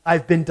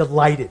I've been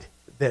delighted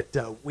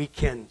that we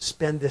can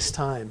spend this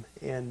time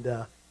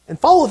and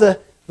follow the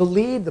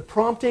lead, the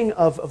prompting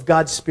of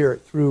God's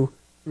Spirit through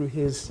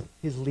His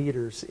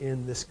leaders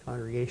in this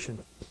congregation.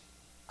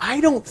 I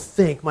don't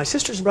think, my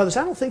sisters and brothers,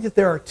 I don't think that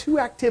there are two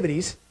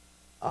activities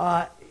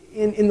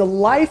in the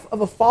life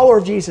of a follower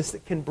of Jesus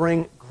that can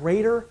bring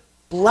greater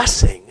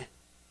blessing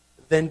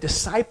than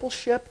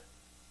discipleship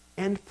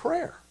and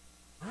prayer.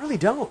 I really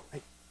don't.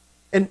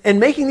 And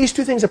making these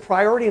two things a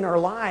priority in our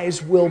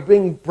lives will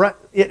bring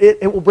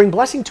it will bring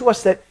blessing to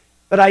us that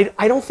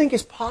I don't think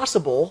is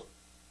possible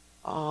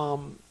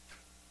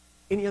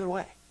any other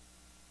way.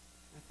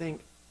 I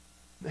think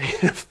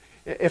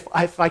if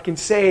I can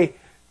say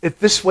it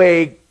this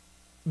way,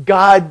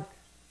 God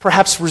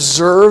perhaps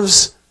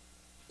reserves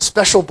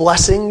special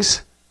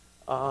blessings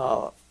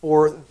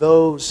for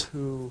those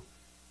who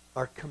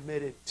are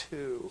committed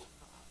to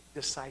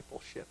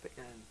discipleship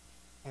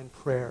and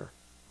prayer.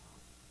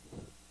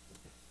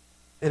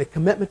 And a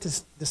commitment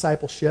to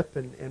discipleship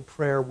and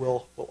prayer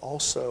will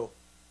also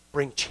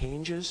bring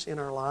changes in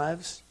our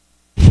lives.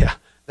 Yeah,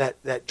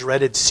 that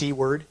dreaded C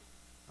word,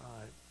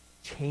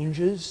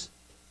 changes.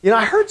 You know,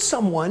 I heard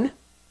someone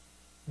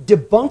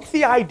debunk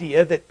the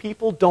idea that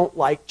people don't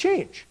like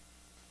change.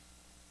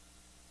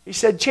 He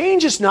said,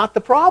 change is not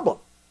the problem.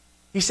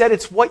 He said,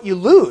 it's what you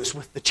lose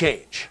with the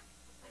change.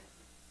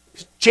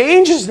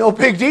 Change is no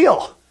big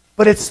deal,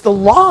 but it's the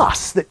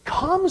loss that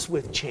comes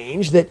with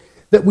change that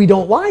we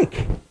don't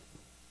like.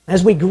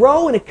 As we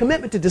grow in a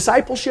commitment to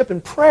discipleship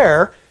and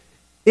prayer,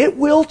 it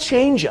will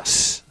change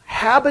us.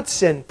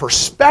 Habits and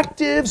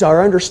perspectives,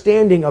 our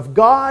understanding of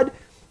God,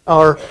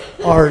 our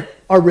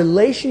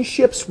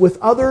relationships with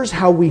others,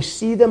 how we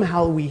see them,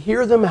 how we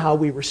hear them, how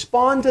we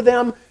respond to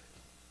them.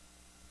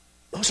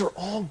 Those are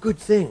all good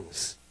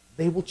things.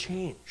 They will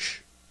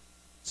change.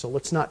 So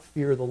let's not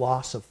fear the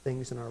loss of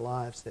things in our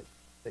lives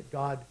that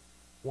God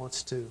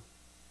wants to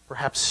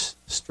perhaps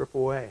strip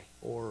away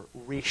or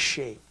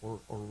reshape or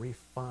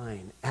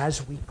refine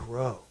as we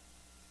grow.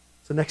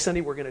 So next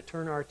Sunday we're going to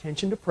turn our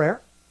attention to prayer.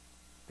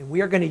 And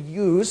we are going to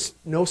use,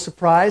 no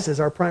surprise,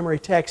 as our primary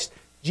text,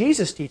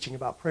 Jesus' teaching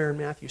about prayer in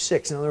Matthew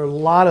 6. Now there are a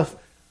lot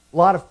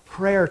of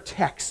prayer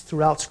texts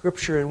throughout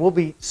Scripture, and we'll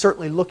be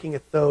certainly looking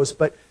at those.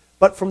 But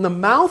from the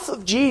mouth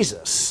of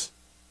Jesus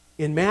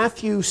in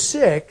Matthew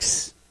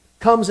 6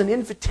 comes an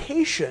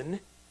invitation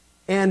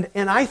and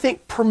I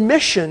think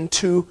permission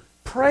to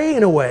pray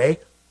in a way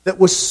that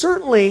was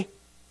certainly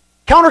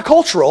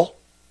countercultural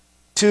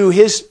to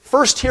his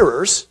first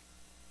hearers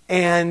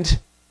and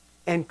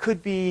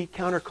could be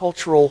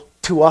countercultural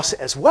to us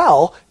as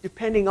well,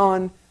 depending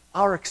on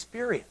our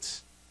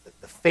experience.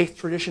 The faith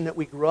tradition that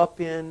we grew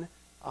up in,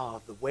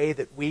 the way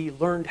that we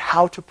learned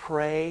how to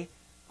pray.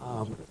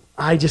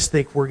 I just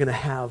think we're going to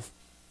have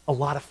a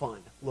lot of fun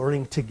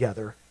learning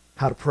together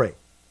how to pray.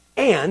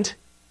 And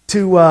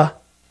to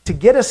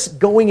get us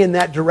going in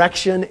that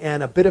direction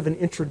and a bit of an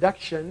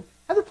introduction,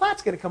 Heather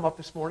Platt's going to come up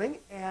this morning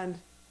and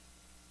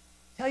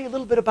tell you a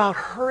little bit about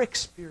her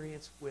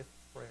experience with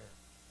prayer.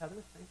 Heather,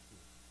 thank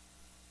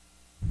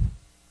you.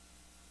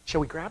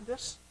 Shall we grab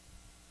this?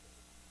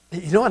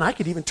 You know, and I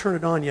could even turn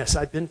it on. Yes,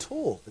 I've been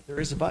told that there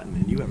is a button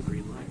and you have a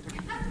green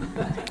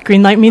light.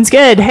 Green light means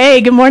good.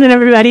 Hey, good morning,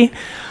 everybody.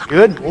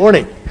 Good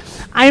morning.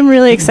 I'm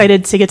really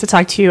excited to get to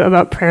talk to you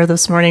about prayer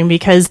this morning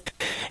because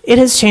it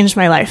has changed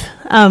my life.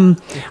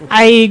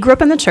 I grew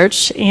up in the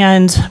church,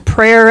 and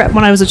prayer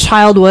when I was a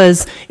child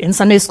was in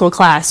Sunday school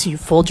class. You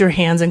fold your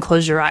hands and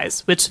close your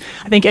eyes, which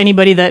I think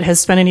anybody that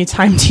has spent any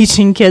time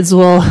teaching kids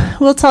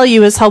will tell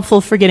you is helpful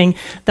for getting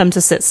them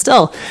to sit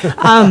still.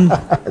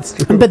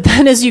 But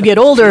then as you get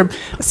older,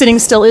 sitting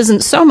still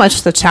isn't so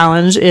much the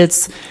challenge.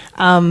 It's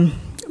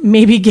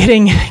maybe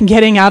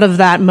getting out of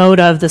that mode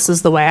of this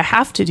is the way I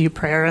have to do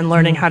prayer and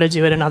learning how to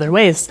do it in other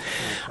ways.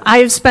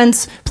 I've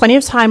spent plenty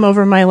of time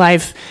over my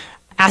life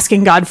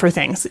asking God for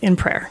things in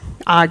prayer.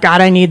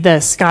 God, I need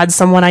this. God,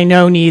 someone I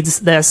know needs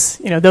this.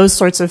 You know, those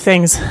sorts of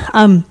things.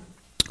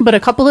 But a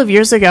couple of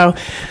years ago,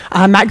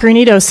 Matt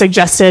Granito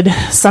suggested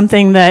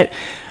something that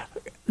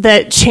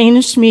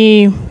changed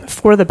me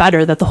for the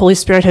better, that the Holy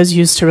Spirit has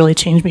used to really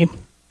change me.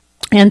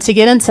 And to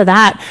get into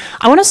that,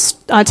 I want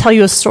to tell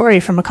you a story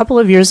from a couple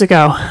of years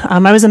ago.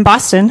 I was in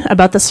Boston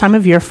about this time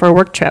of year for a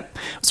work trip.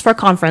 It was for a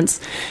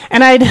conference.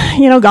 And I'd,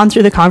 gone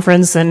through the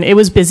conference and it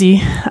was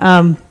busy.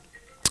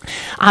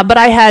 But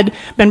I had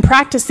been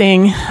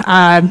practicing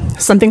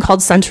something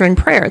called centering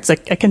prayer. It's a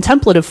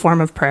contemplative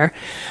form of prayer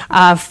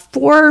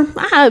for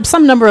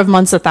some number of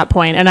months at that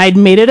point. And I'd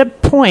made it a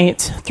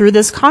point through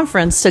this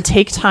conference to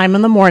take time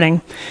in the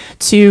morning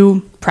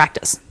to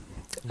practice.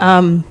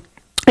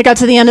 I got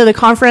to the end of the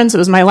conference. It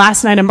was my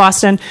last night in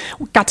Boston.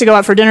 Got to go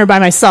out for dinner by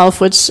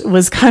myself, which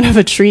was kind of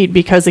a treat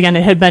because, again,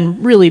 it had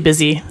been really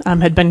busy.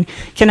 Had been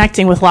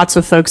connecting with lots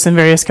of folks in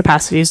various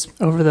capacities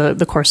over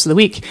the course of the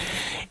week.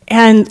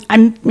 And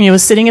I'm,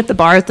 was sitting at the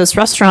bar at this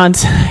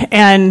restaurant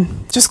and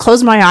just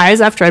closed my eyes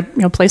after I,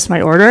 placed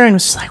my order and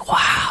was just like,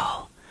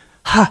 wow.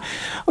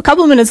 A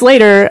couple of minutes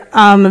later,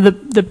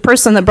 the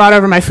person that brought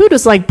over my food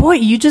was like, boy,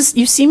 you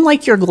seem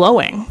like you're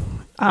glowing.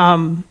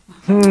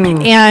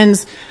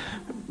 And,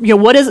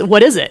 what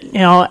is it?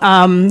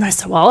 I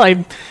said, well,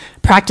 I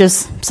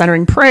practice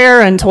centering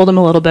prayer, and told him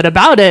a little bit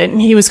about it. And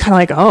he was kind of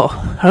like,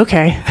 oh,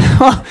 okay.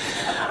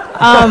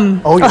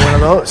 Oh, you're one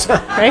of those.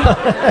 Right?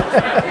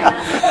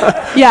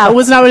 Yeah, it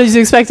was not what I was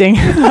expecting.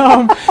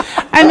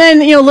 And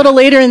then, a little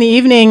later in the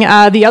evening,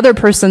 the other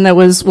person that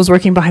was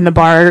working behind the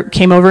bar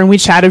came over, and we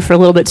chatted for a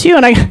little bit too,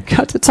 and I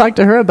got to talk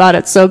to her about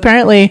it. So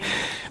apparently,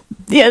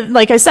 yeah,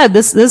 like I said,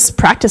 this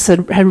practice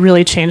had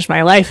really changed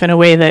my life in a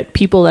way that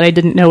people that I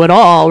didn't know at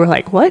all were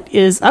like, what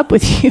is up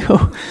with you?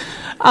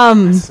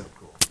 My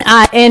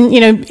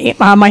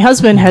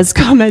husband has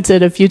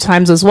commented a few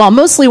times as well,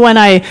 mostly when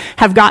I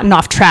have gotten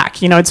off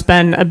track. It's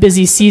been a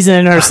busy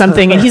season or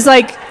something, and he's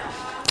like,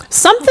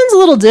 something's a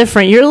little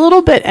different. You're a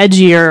little bit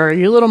edgier.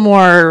 You're a little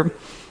more,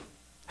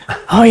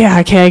 oh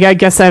yeah, okay, I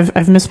guess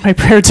I've missed my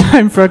prayer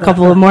time for a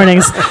couple of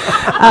mornings.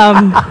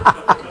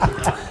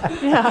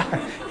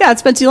 Yeah,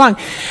 it's been too long.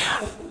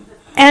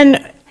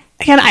 And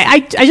again, I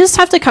just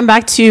have to come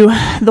back to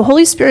the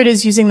Holy Spirit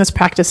is using this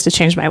practice to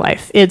change my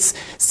life. It's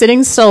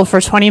sitting still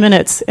for 20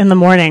 minutes in the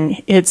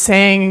morning. It's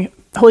saying,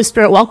 Holy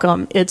Spirit,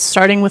 welcome. It's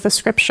starting with a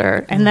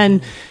scripture, and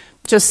then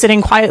just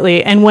sitting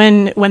quietly. And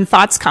when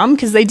thoughts come,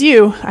 because they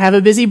do, I have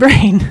a busy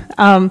brain.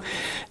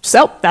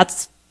 So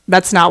that's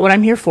not what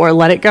I'm here for.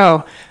 Let it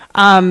go.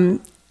 Again,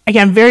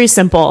 very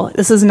simple.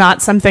 This is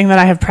not something that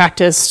I have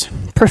practiced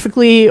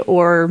perfectly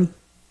or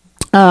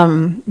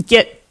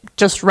get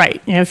just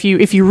right. If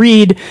you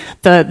read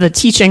the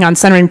teaching on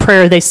centering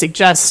prayer, they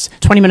suggest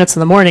 20 minutes in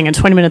the morning and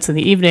 20 minutes in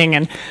the evening,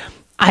 and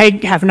I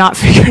have not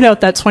figured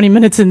out that 20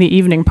 minutes in the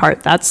evening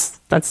part. That's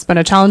been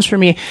a challenge for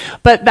me.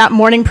 But that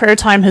morning prayer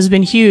time has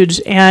been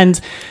huge, and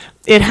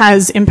it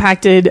has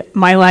impacted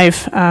my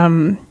life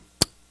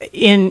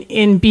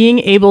in being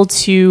able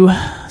to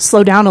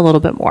slow down a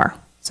little bit more.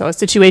 So a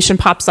situation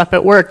pops up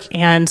at work,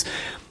 and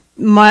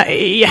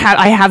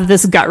I have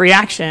this gut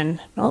reaction.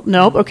 Well,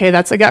 nope, okay,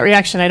 that's a gut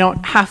reaction. I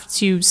don't have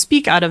to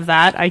speak out of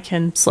that. I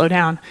can slow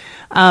down.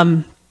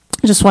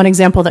 Just one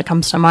example that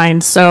comes to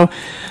mind. So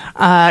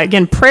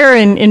again, prayer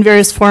in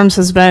various forms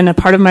has been a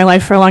part of my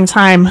life for a long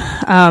time,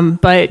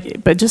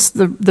 but just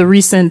the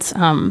recent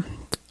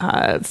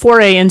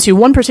foray into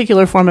one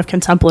particular form of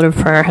contemplative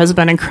prayer has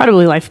been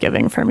incredibly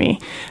life-giving for me.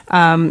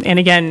 And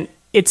again,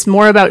 it's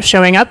more about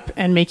showing up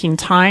and making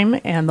time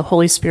and the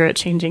Holy Spirit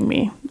changing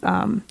me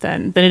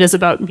than it is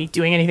about me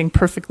doing anything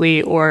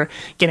perfectly or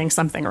getting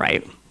something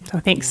right. So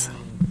thanks.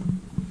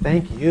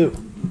 Thank you.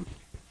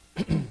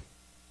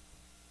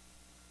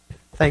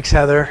 Thanks,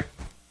 Heather.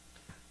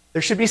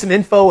 There should be some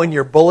info in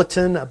your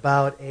bulletin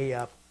about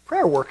a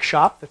prayer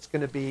workshop that's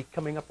going to be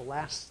coming up the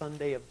last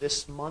Sunday of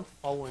this month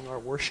following our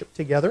worship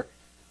together.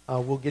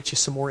 We'll get you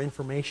some more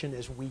information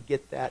as we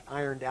get that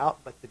ironed out,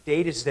 but the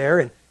date is there,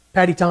 and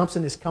Patty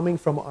Thompson is coming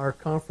from our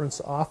conference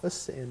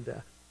office, and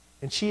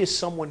she is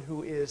someone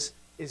who is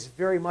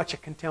very much a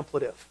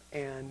contemplative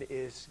and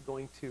is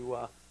going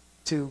to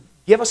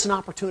give us an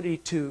opportunity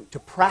to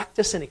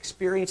practice and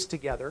experience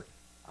together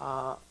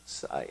a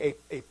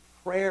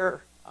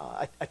prayer,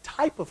 a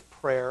type of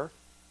prayer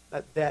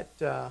that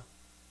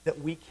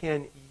we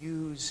can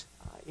use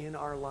in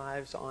our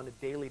lives on a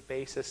daily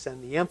basis,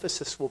 and the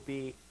emphasis will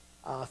be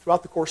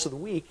throughout the course of the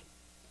week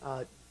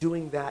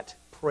doing that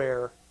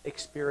prayer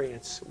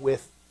experience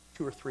with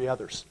 2 or 3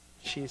 others.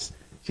 She's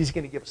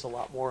going to give us a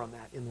lot more on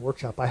that in the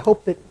workshop. I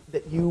hope that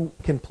you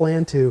can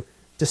plan to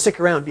stick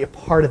around and be a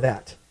part of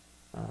that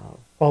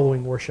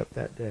following worship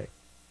that day.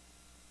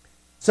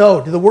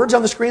 So, do the words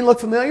on the screen look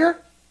familiar?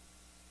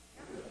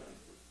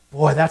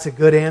 Boy, that's a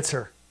good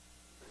answer,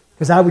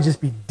 because I would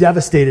just be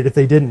devastated if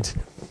they didn't.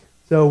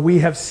 So we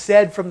have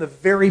said from the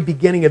very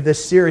beginning of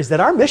this series that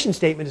our mission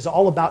statement is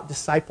all about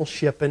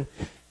discipleship, and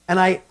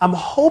I'm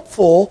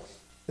hopeful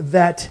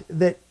that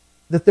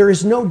there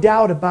is no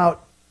doubt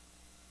about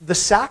the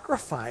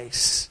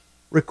sacrifice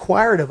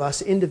required of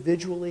us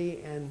individually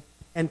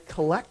and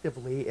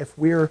collectively if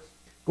we're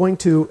going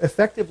to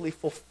effectively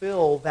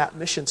fulfill that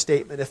mission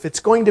statement. If it's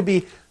going to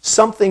be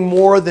something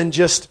more than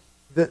just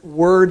the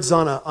words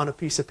on a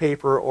piece of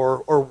paper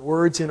or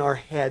words in our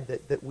head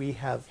that we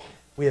have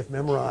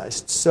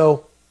memorized.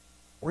 So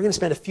we're going to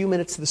spend a few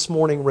minutes this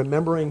morning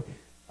remembering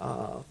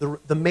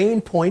the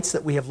main points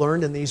that we have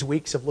learned in these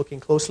weeks of looking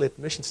closely at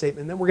the mission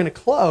statement. And then we're going to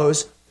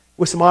close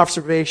with some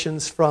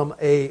observations from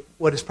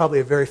what is probably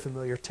a very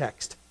familiar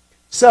text.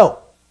 So,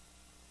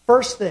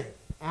 first thing,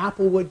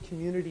 Applewood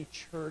Community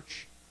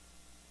Church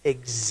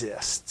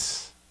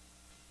exists.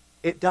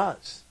 It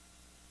does.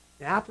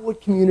 The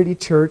Applewood Community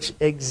Church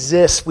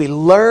exists. We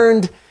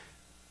learned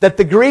that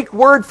the Greek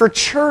word for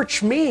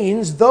church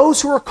means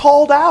those who are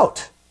called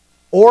out.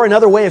 Or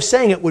another way of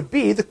saying it would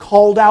be the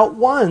called out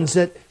ones.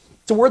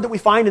 It's a word that we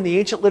find in the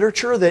ancient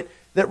literature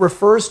that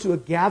refers to a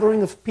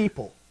gathering of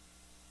people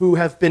who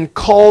have been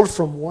called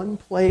from one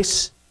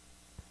place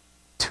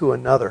to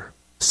another.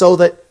 So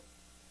that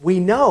we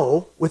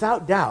know,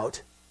 without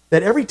doubt,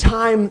 that every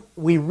time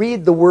we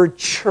read the word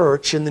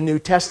church in the New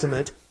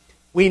Testament,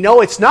 we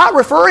know it's not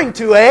referring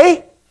to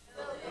a...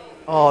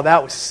 Oh,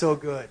 that was so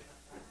good.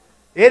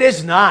 It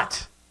is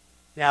not.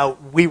 Now,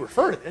 we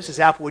refer to this as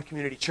Applewood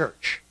Community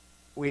Church.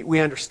 We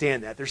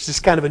understand that. There's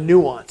just kind of a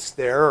nuance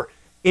there, or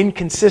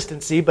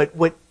inconsistency, but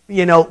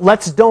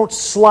let's don't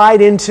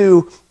slide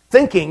into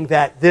thinking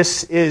that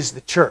this is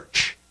the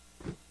church.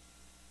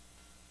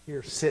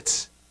 Here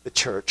sits the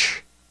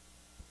church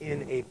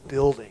in a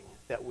building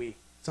that we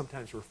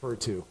sometimes refer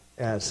to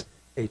as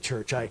a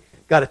church. I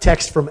got a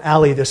text from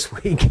Allie this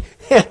week,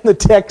 and the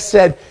text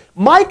said,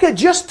 Micah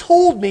just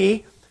told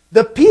me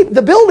the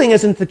building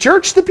isn't the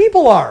church, the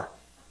people are.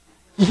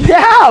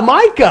 Yeah,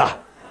 Micah.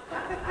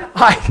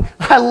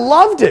 I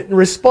loved it in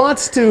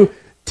response to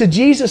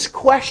Jesus'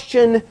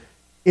 question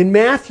in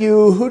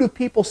Matthew, who do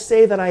people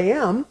say that I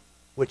am?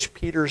 Which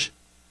Peter's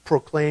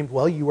proclaimed,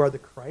 well, you are the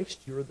Christ,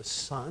 you are the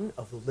Son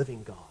of the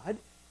living God.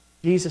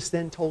 Jesus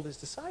then told his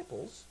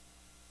disciples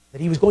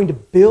that he was going to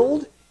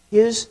build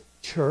his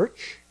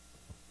church,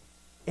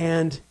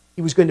 and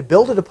he was going to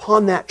build it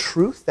upon that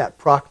truth, that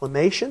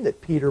proclamation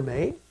that Peter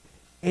made,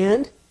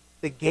 and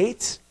the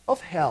gates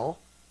of hell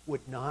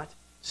would not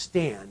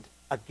stand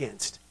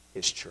against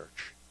his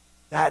church.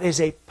 That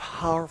is a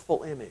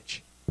powerful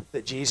image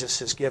that Jesus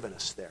has given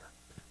us there.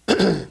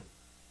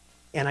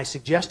 And I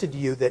suggested to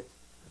you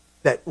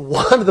that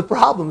one of the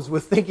problems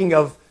with thinking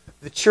of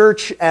the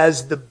church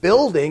as the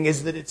building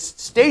is that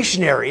it's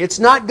stationary. It's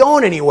not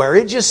going anywhere.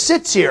 It just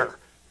sits here.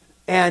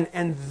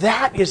 And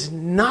that is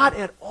not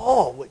at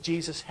all what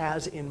Jesus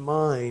has in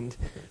mind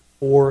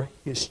for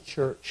his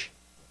church.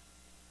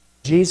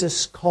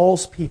 Jesus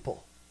calls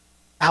people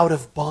out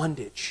of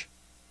bondage.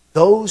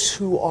 Those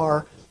who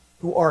are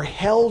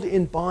held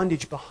in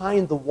bondage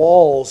behind the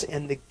walls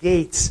and the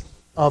gates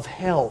of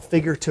hell,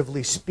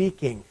 figuratively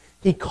speaking.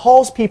 He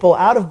calls people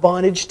out of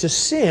bondage to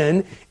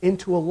sin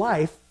into a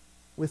life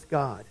with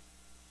God.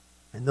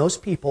 And those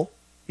people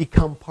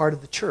become part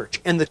of the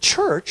church. And the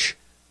church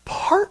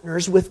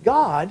partners with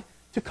God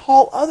to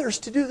call others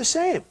to do the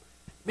same.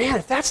 Man,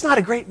 if that's not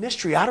a great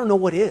mystery, I don't know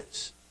what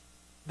is.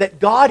 That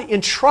God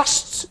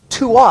entrusts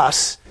to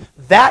us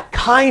that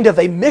kind of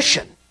a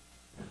mission.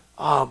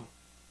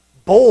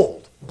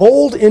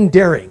 Bold and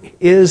daring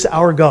is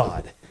our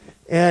God.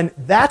 And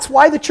that's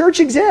why the church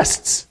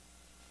exists.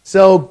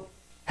 So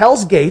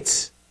hell's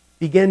gates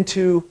begin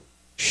to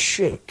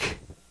shake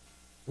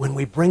when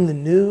we bring the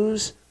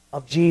news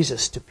of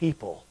Jesus to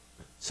people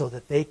so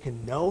that they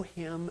can know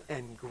him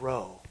and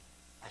grow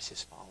as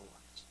his followers.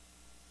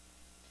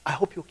 I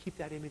hope you'll keep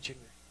that image in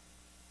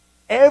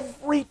mind.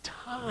 Every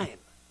time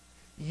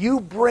you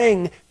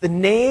bring the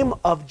name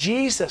of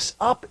Jesus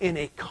up in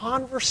a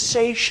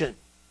conversation,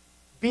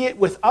 be it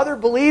with other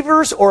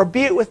believers or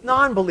be it with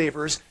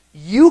non-believers,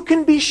 you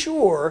can be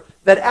sure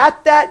that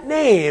at that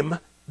name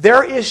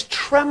there is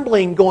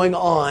trembling going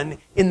on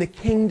in the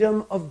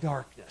kingdom of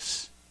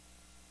darkness.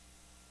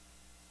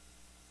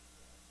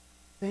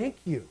 Thank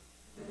you.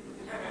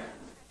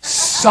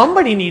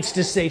 Somebody needs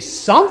to say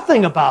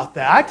something about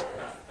that.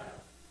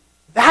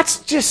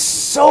 That's just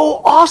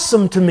so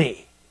awesome to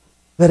me.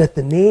 That at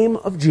the name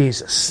of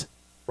Jesus,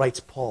 writes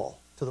Paul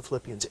to the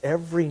Philippians,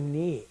 every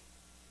knee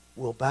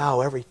will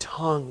bow, every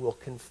tongue will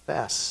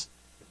confess.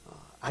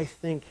 I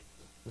think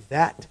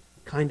that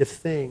kind of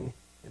thing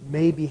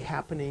may be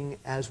happening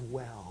as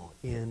well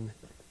in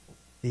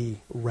the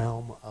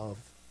realm of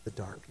the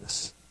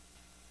darkness.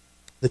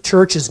 The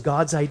church is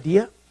God's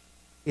idea.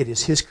 It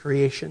is his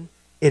creation.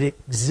 It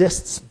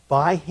exists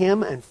by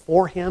him and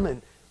for him.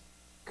 And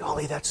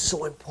golly, that's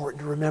so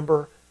important to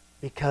remember,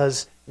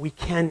 because we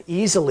can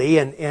easily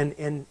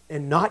and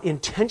not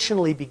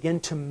intentionally begin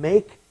to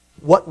make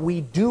what we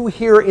do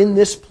here in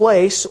this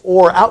place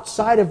or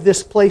outside of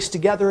this place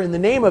together in the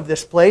name of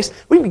this place,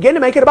 we begin to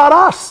make it about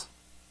us.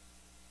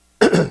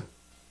 I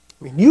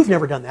mean, you've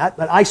never done that,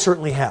 but I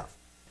certainly have.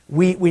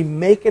 We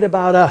make it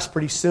about us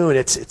pretty soon.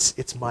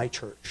 It's my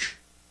church.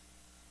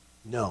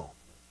 No.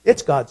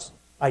 It's God's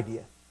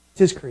idea. It's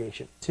his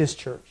creation. It's his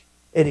church.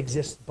 It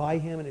exists by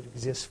him and it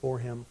exists for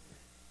him.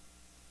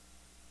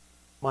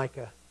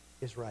 Micah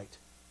is right.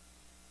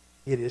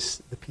 It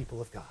is the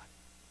people of God.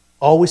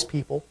 Always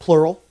people,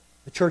 plural.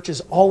 The church is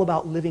all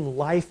about living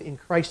life in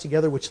Christ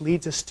together, which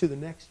leads us to the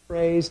next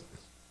phrase.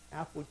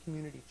 Applewood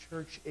Community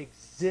Church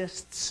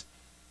exists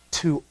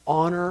to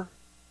honor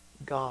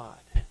God.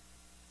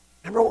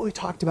 Remember what we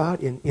talked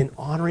about in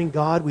honoring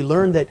God? We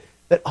learned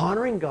that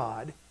honoring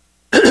God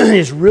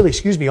is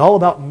really, all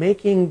about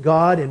making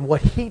God and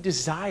what he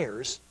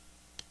desires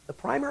the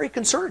primary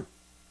concern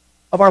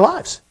of our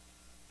lives.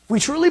 If we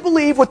truly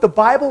believe what the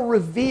Bible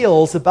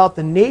reveals about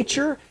the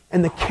nature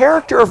and the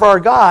character of our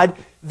God,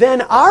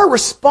 then our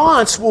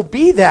response will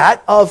be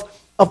that of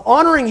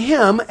honoring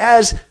him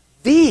as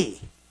the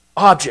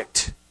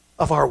object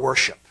of our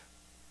worship.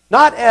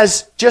 Not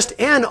as just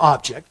an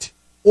object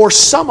or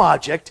some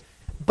object,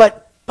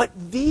 but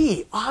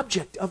the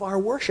object of our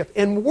worship.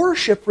 And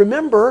worship,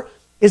 remember,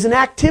 is an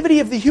activity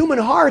of the human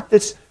heart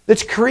that's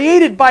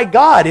created by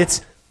God.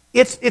 It's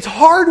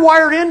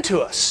hardwired into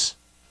us.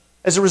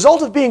 As a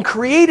result of being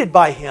created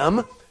by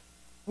him,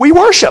 we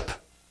worship.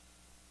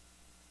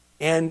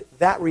 And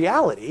that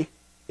reality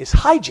is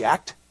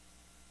hijacked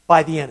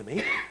by the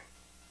enemy,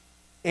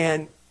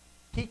 and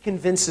he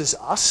convinces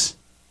us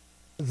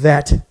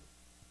that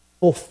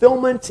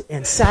fulfillment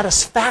and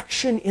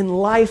satisfaction in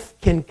life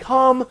can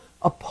come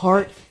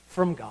apart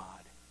from God.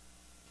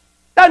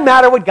 Doesn't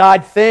matter what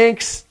God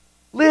thinks.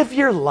 Live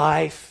your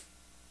life.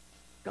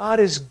 God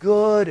is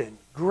good and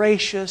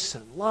gracious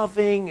and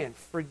loving and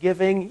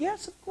forgiving.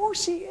 Yes, of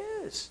course he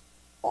is.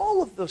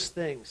 All of those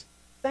things.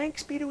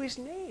 Thanks be to his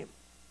name.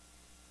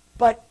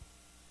 But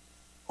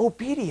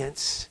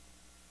obedience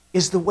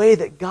is the way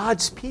that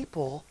God's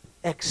people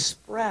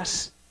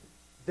express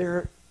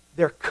their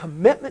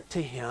commitment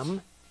to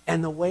him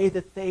and the way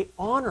that they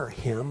honor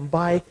him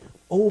by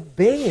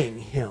obeying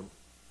him.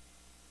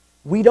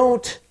 We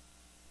don't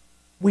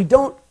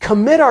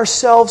commit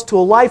ourselves to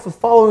a life of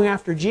following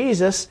after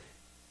Jesus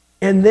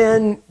and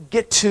then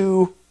get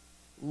to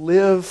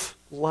live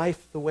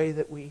life the way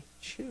that we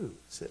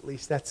choose. At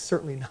least that's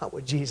certainly not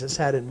what Jesus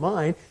had in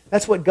mind.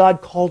 That's what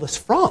God called us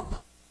from.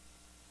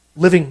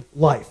 Living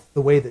life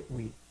the way that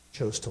we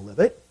chose to live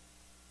it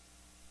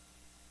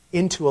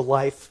into a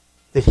life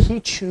that he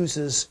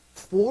chooses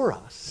for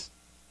us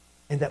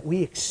and that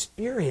we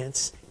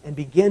experience and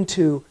begin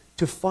to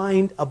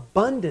find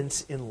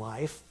abundance in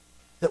life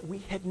that we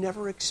had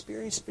never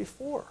experienced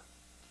before.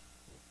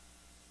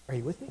 Are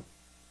you with me?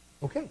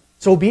 Okay.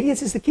 So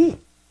obedience is the key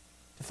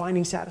to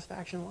finding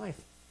satisfaction in life.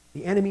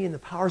 The enemy and the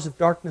powers of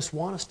darkness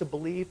want us to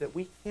believe that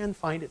we can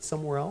find it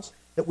somewhere else,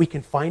 that we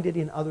can find it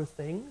in other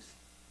things.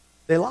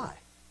 They lie.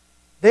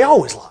 They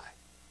always lie.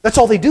 That's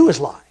all they do is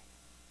lie.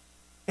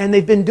 And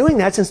they've been doing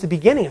that since the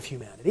beginning of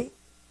humanity.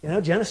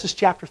 Genesis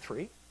chapter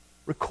 3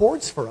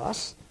 records for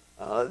us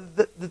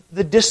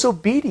the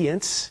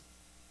disobedience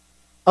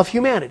of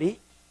humanity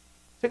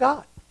to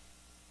God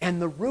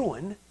and the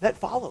ruin that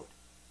followed.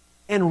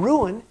 And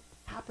ruin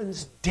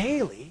happens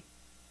daily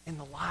in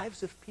the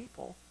lives of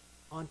people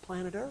on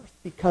planet Earth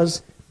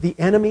because the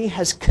enemy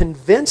has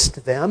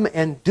convinced them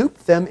and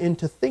duped them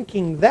into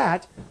thinking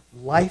that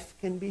life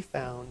can be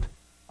found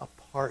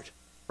apart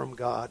from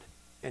God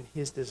and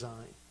his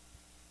design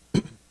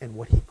and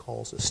what he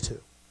calls us to.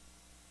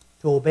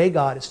 To obey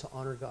God is to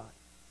honor God.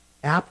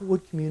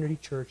 Applewood Community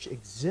Church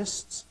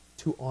exists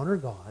to honor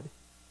God,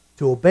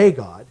 to obey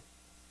God,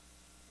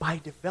 by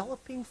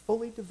developing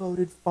fully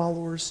devoted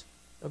followers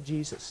of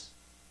Jesus.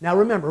 Now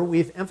remember,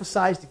 we've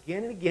emphasized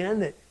again and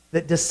again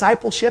that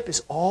discipleship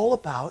is all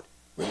about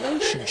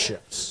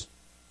relationships.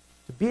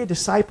 To be a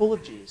disciple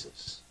of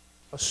Jesus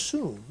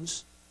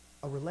assumes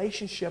a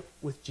relationship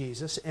with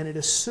Jesus, and it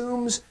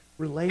assumes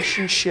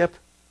relationship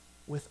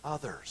with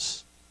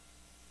others.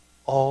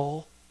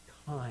 All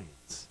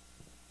kinds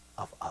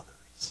of others.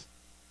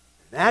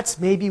 And that's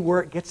maybe where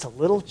it gets a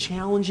little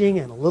challenging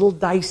and a little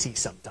dicey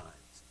sometimes.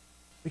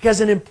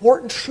 Because an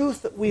important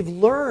truth that we've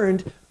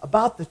learned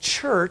about the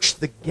church,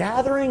 the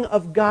gathering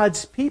of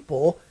God's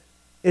people,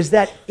 is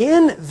that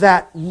in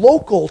that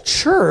local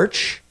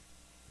church,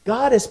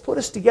 God has put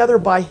us together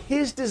by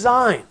his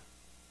design,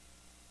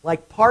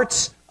 like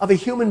parts of a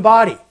human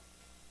body.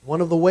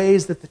 One of the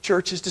ways that the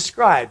church is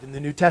described in the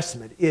New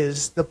Testament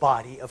is the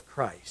body of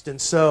Christ.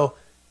 And so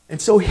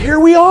here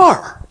we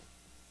are,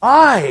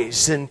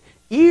 eyes and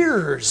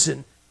ears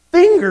and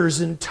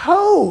fingers and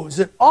toes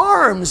and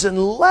arms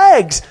and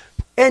legs.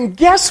 And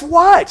guess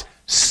what?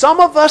 Some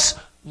of us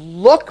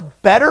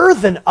look better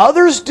than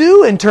others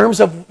do in terms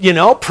of,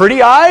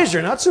 pretty eyes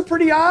or not so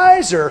pretty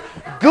eyes, or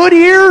good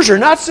ears or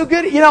not so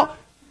good.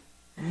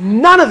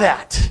 None of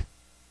that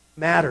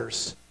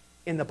matters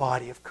in the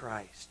body of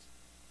Christ.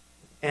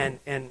 And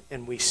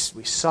we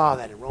saw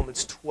that in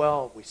Romans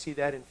 12. We see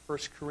that in 1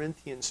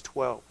 Corinthians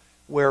 12,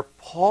 where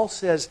Paul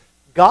says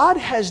God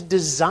has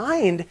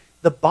designed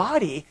the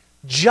body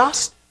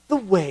just the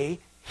way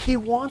he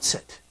wants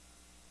it.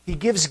 He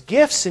gives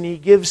gifts and he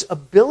gives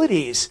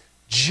abilities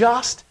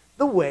just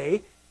the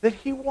way that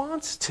he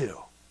wants to.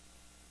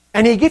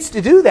 And he gets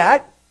to do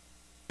that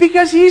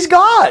because he's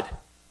God.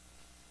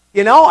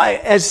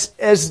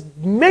 As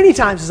many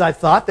times as I've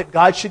thought that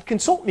God should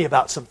consult me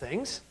about some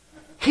things,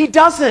 he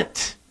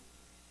doesn't.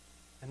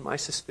 And my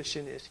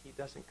suspicion is he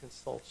doesn't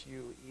consult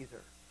you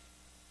either.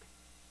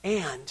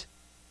 And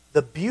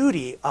the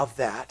beauty of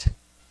that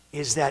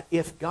is that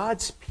if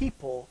God's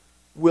people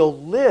will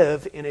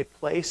live in a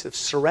place of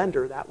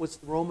surrender, that was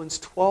Romans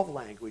 12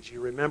 language, you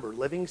remember,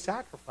 living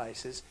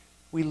sacrifices.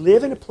 We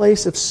live in a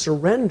place of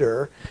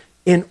surrender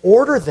in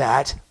order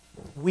that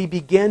we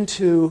begin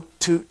to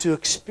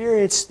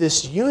experience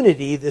this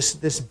unity,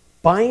 this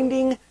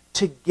binding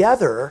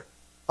together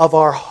of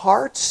our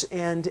hearts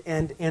and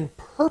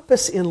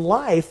purpose in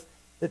life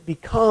that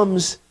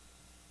becomes,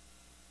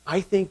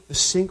 I think, the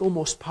single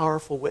most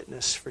powerful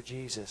witness for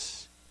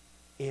Jesus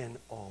in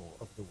all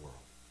of the world.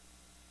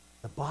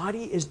 The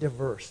body is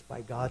diverse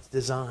by God's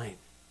design,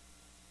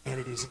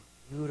 and it is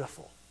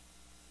beautiful.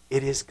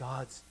 It is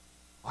God's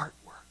artwork.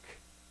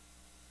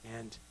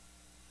 And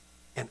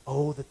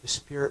oh, that the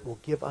Spirit will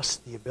give us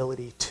the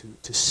ability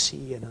to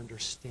see and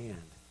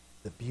understand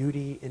the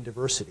beauty in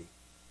diversity.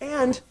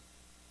 And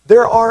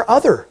there are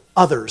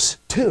others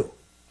too.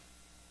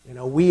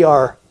 We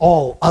are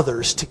all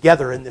others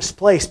together in this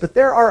place, but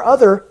there are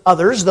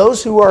others,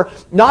 those who are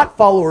not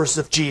followers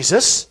of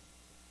Jesus.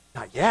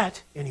 Not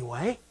yet,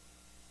 anyway.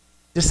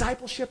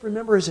 Discipleship,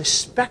 remember, is a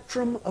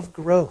spectrum of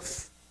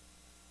growth.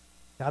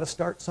 Got to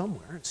start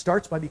somewhere. It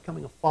starts by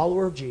becoming a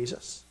follower of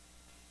Jesus,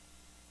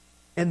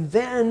 and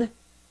then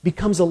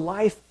becomes a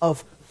life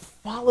of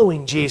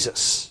following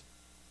Jesus.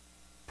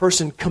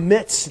 Person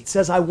commits and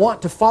says, I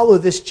want to follow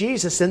this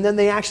Jesus, and then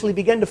they actually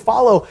begin to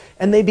follow,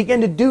 and they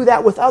begin to do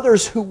that with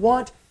others who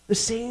want the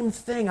same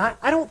thing.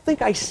 I don't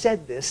think I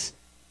said this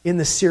in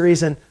the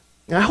series, and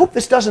I hope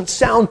this doesn't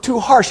sound too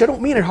harsh. I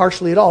don't mean it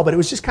harshly at all, but it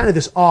was just kind of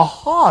this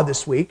aha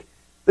this week.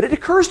 But it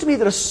occurs to me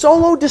that a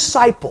solo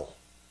disciple,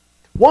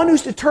 one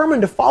who's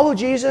determined to follow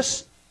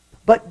Jesus,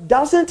 but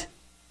doesn't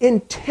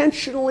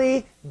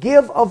intentionally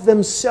give of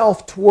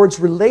themselves towards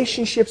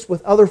relationships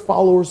with other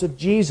followers of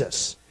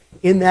Jesus,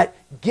 in that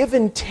give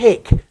and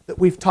take that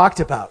we've talked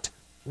about.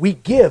 We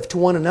give to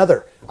one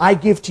another. I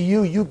give to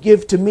you, you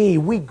give to me.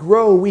 We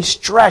grow, we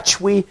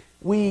stretch, we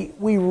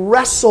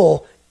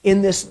wrestle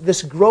in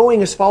this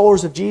growing as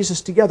followers of Jesus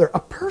together. A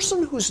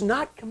person who's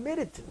not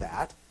committed to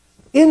that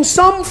in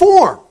some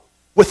form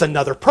with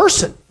another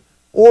person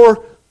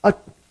or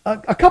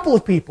a couple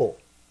of people,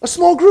 a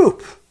small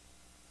group,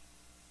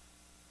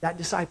 that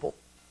disciple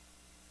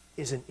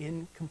is an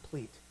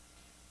incomplete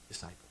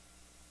disciple.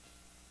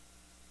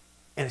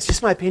 And it's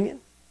just my opinion,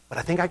 but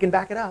I think I can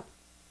back it up.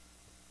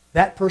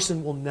 That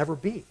person will never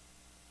be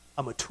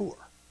a mature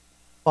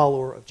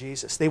follower of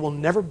Jesus. They will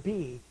never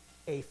be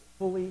a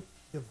fully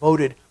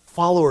devoted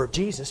follower of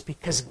Jesus,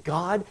 because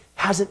God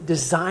hasn't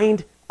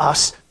designed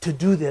us to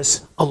do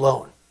this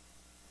alone.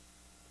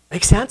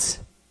 Make sense?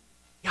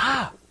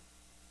 Yeah.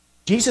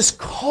 Jesus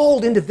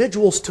called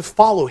individuals to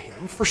follow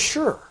him, for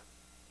sure.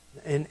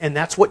 And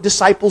that's what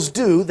disciples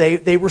do.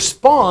 They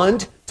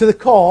respond to the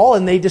call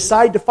and they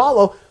decide to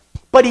follow.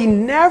 But he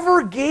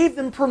never gave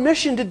them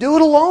permission to do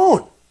it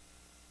alone.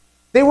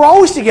 They were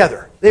always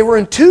together. They were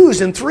in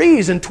 2s and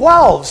 3s and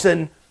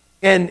 12s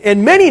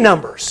and many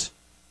numbers.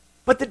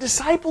 But the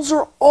disciples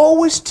are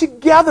always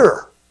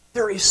together.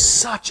 There is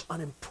such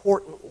an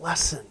important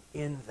lesson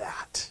in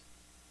that.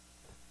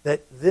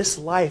 That this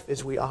life,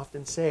 as we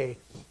often say,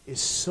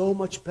 is so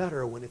much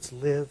better when it's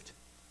lived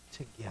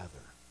together.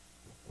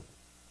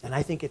 And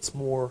I think it's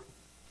more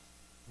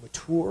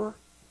mature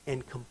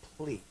and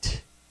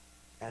complete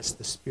as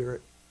the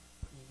Spirit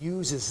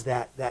uses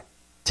that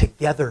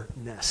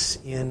togetherness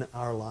in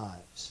our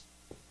lives.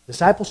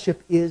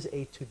 Discipleship is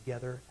a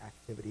together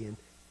activity.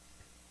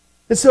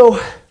 And so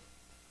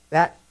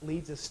that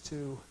leads us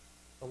to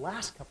the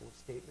last couple of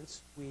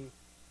statements.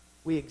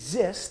 We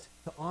exist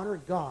to honor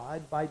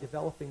God by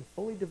developing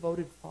fully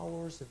devoted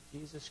followers of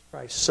Jesus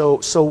Christ.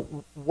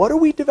 So what are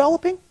we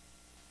developing?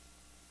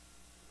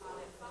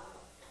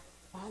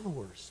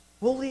 Followers.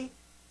 Fully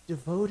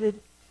devoted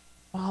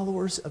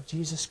followers of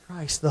Jesus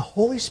Christ. The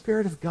Holy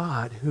Spirit of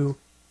God, who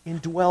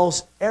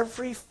indwells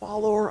every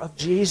follower of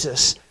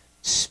Jesus,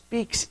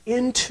 speaks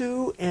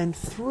into and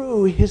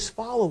through his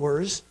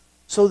followers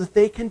so that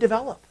they can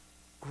develop,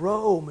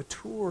 grow,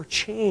 mature,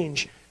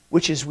 change,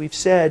 which, as we've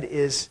said,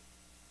 it's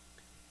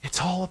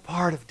all a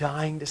part of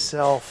dying to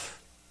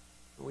self.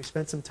 We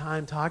spent some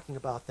time talking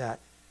about that.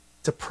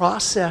 It's a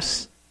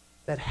process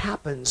that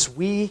happens.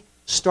 We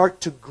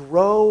start to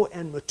grow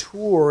and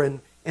mature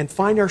and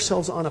find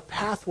ourselves on a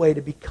pathway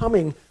to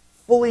becoming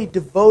fully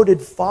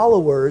devoted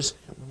followers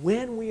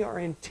when we are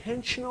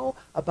intentional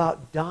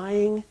about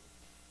dying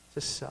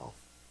to self.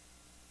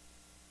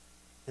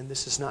 And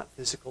this is not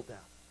physical death.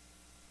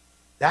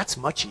 That's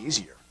much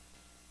easier.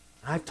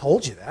 I've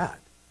told you that.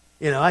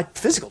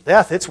 Physical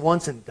death, it's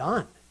once and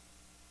done.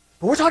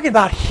 What we're talking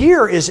about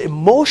here is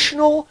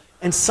emotional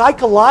and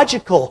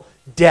psychological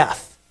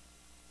death.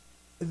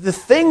 The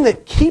thing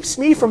that keeps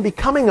me from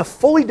becoming a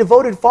fully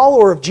devoted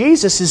follower of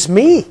Jesus is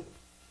me.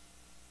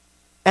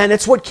 And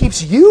it's what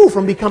keeps you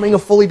from becoming a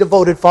fully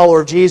devoted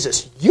follower of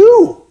Jesus.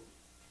 You.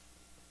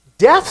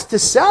 Death to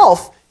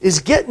self is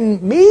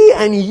getting me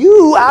and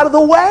you out of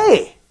the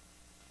way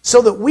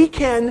so that we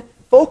can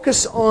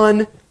focus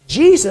on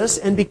Jesus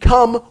and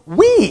become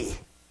we,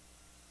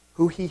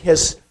 who he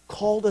has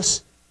called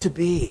us to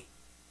be.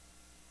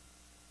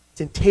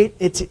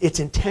 It's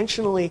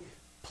intentionally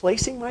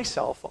placing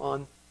myself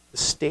on the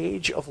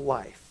stage of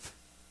life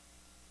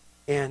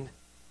and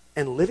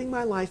living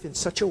my life in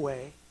such a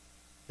way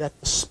that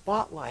the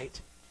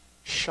spotlight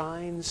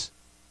shines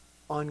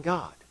on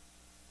God.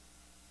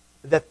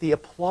 That the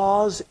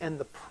applause and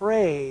the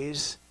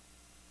praise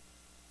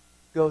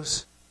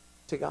goes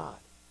to God.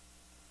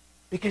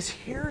 Because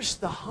here's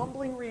the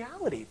humbling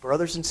reality,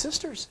 brothers and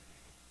sisters.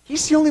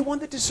 He's the only one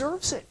that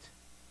deserves it.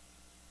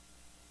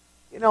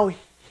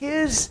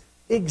 His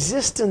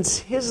existence,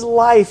 his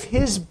life,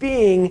 his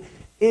being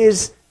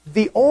is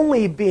the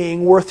only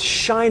being worth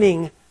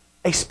shining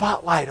a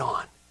spotlight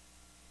on.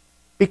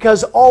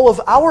 Because all of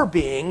our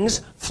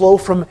beings flow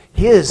from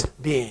his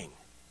being.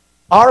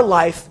 Our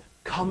life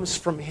comes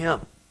from him.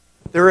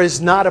 There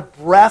is not a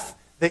breath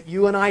that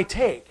you and I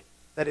take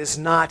that is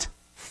not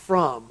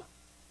from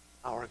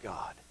our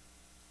God.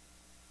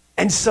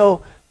 And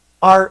so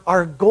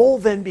our goal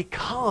then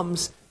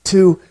becomes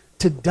to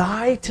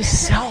die to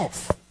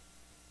self.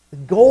 The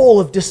goal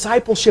of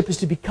discipleship is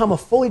to become a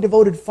fully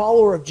devoted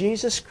follower of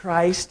Jesus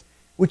Christ,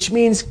 which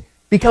means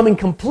becoming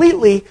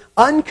completely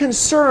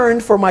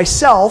unconcerned for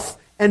myself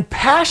and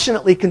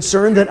passionately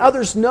concerned that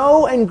others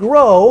know and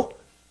grow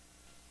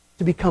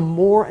to become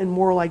more and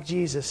more like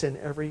Jesus in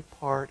every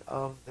part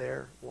of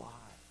their lives.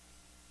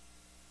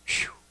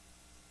 Whew.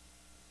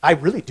 I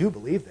really do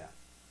believe that.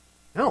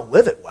 I don't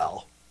live it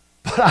well,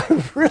 but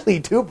I really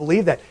do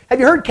believe that. Have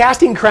you heard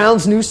Casting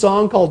Crowns' new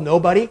song called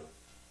Nobody?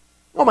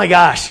 Oh my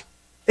gosh.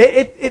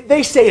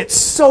 They say it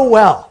so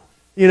well.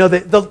 You know,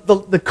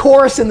 the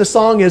chorus in the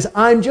song is,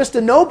 I'm just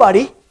a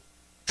nobody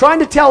trying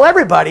to tell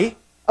everybody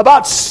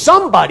about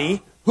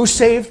somebody who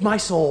saved my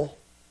soul.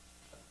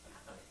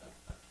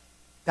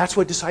 That's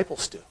what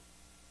disciples do.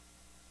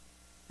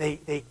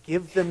 They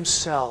give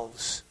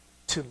themselves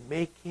to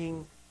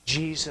making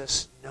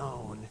Jesus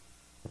known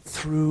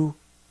through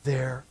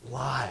their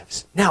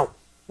lives. Now,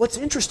 what's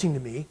interesting to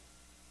me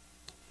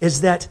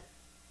is that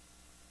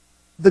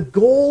the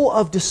goal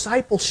of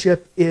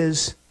discipleship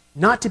is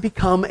not to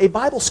become a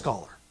Bible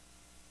scholar.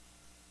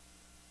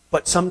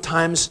 But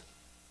sometimes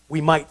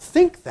we might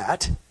think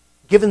that,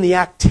 given the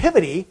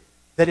activity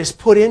that is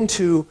put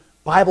into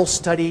Bible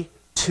study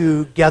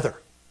together.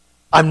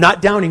 I'm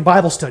not downing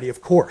Bible study,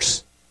 of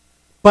course.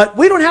 But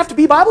we don't have to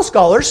be Bible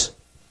scholars.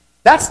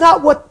 That's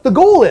not what the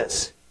goal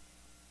is.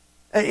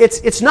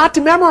 It's not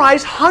to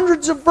memorize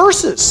hundreds of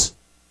verses.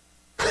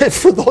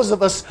 For those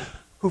of us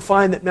who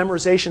find that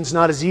memorization is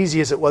not as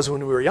easy as it was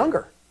when we were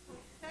younger.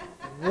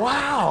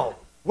 Wow.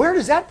 Where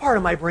does that part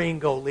of my brain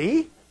go,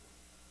 Lee?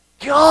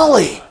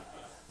 Golly.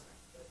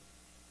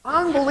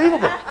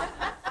 Unbelievable.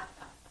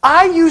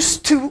 I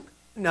used to...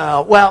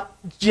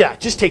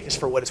 just take this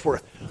for what it's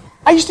worth.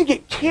 I used to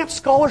get camp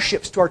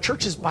scholarships to our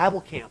church's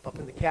Bible camp up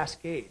in the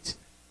Cascades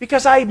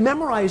because I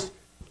memorized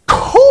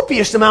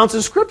copious amounts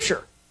of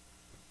Scripture.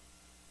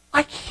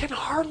 I can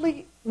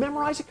hardly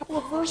memorize a couple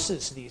of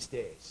verses these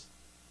days.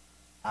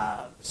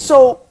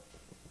 So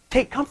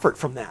take comfort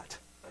from that.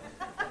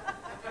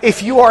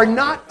 If you are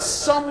not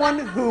someone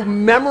who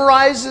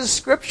memorizes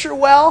Scripture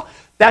well,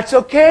 that's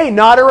okay.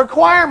 Not a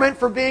requirement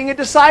for being a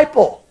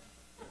disciple.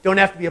 Don't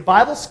have to be a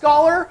Bible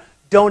scholar.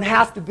 Don't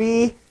have to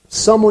be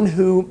someone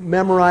who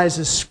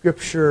memorizes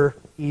Scripture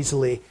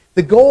easily.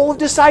 The goal of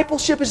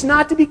discipleship is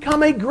not to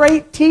become a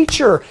great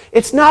teacher.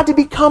 It's not to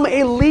become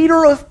a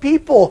leader of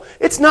people.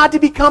 It's not to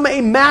become a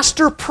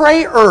master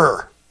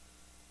prayer.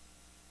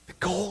 The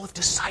goal of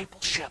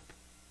discipleship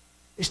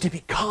is to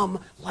become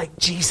like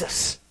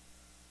Jesus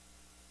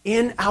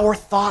in our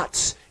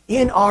thoughts,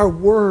 in our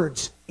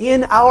words,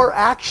 in our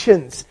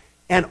actions.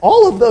 And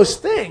all of those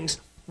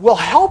things will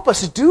help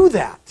us do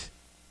that.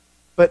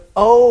 But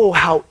oh,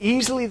 how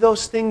easily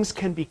those things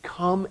can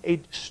become a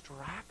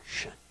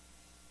distraction.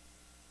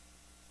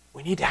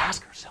 We need to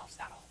ask ourselves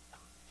that all the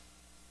time.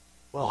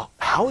 Well,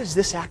 how is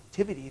this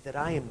activity that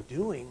I am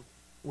doing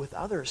with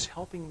others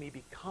helping me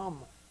become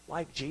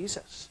like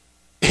Jesus?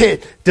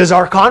 Does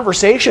our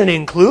conversation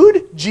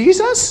include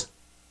Jesus?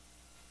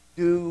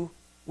 Do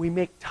we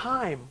make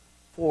time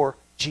for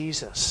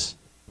Jesus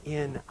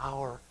in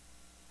our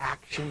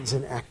actions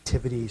and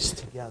activities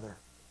together?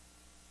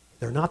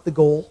 They're not the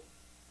goal.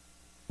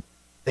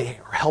 They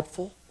are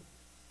helpful,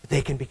 but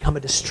they can become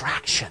a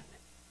distraction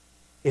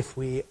if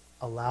we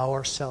allow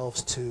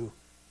ourselves to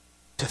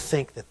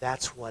think that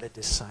that's what a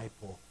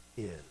disciple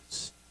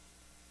is.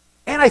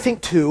 And I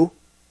think, too,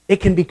 it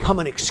can become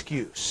an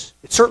excuse.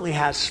 It certainly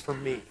has for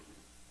me.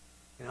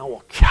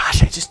 Well,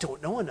 gosh, I just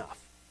don't know enough.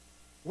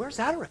 Where's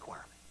that a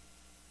requirement?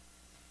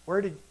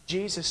 Where did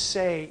Jesus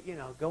say,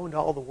 go into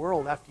all the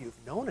world after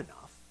you've known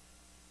enough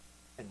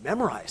and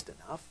memorized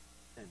enough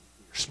and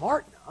you're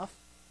smart enough,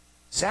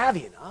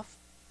 savvy enough,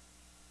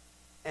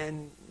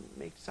 and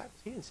make disciples?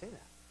 He didn't say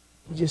that.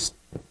 He just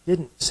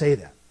didn't say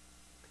that.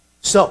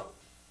 So,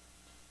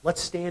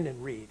 let's stand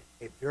and read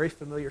a very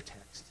familiar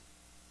text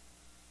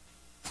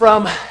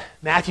from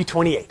Matthew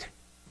 28.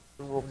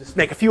 We'll just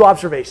make a few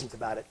observations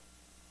about it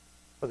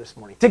for this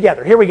morning.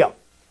 Together, here we go.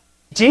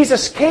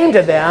 Jesus came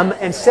to them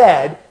and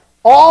said,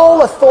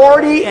 all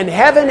authority in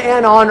heaven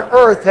and on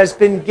earth has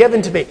been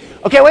given to me.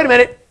 Okay, wait a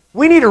minute.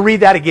 We need to read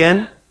that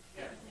again.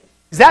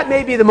 Because that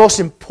may be the most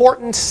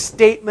important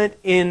statement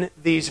in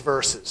these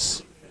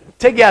verses.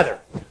 Together.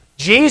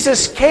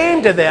 Jesus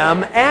came to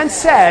them and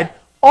said,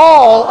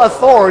 all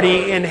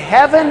authority in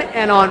heaven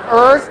and on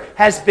earth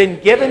has been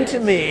given to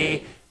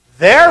me.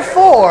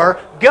 Therefore,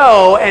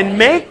 go and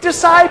make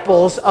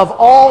disciples of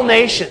all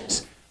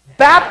nations,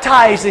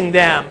 baptizing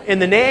them in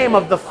the name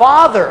of the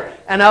Father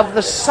and of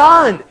the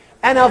Son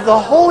and of the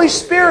Holy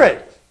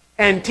Spirit,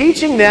 and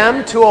teaching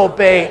them to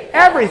obey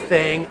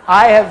everything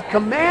I have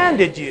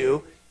commanded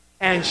you,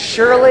 and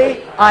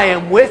surely I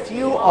am with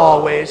you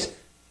always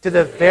to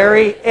the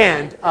very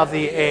end of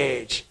the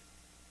age.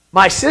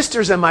 My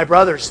sisters and my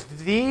brothers,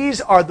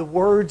 these are the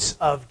words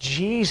of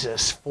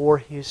Jesus for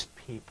his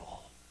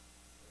people.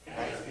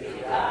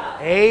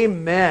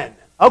 Amen.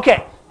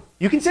 Okay,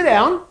 You can sit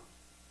down.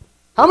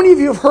 How many of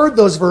you have heard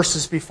those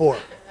verses before?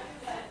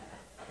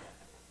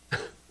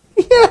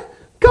 Yeah, a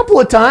couple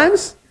of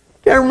times.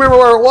 Can't remember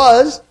where it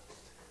was.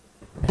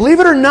 Believe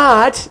it or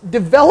not,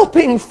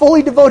 developing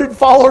fully devoted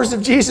followers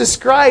of Jesus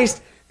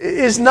Christ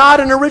is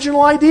not an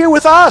original idea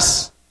with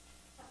us.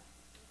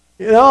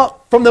 You know,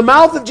 from the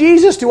mouth of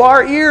Jesus to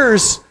our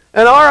ears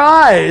and our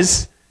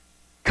eyes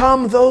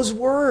come those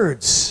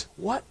words.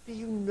 What do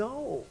you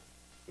know?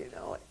 You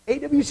know,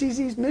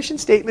 AWCC's mission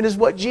statement is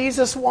what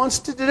Jesus wants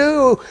to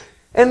do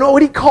and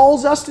what He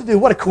calls us to do.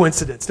 What a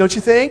coincidence, don't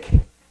you think?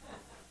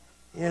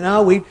 You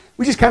know, we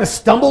just kind of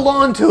stumbled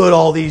onto it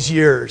all these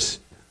years.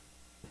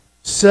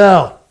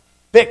 So,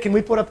 Vic, can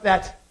we put up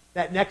that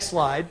next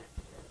slide?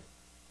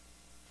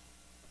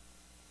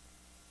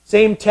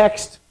 Same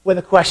text with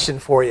a question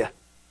for you.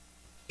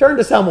 Turn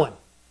to someone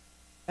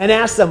and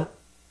ask them,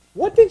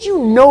 what did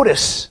you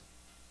notice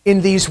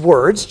in these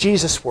words,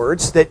 Jesus'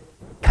 words, that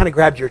kind of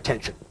grabbed your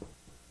attention?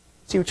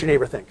 See what your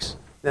neighbor thinks.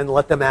 Then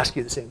let them ask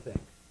you the same thing.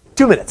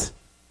 2 minutes.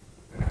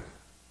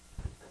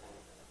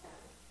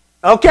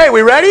 Okay,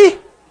 we ready?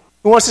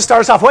 Who wants to start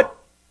us off?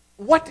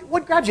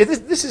 What grabs you?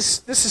 This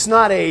is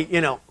not a,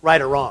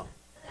 right or wrong.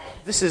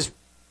 This is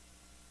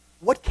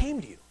what came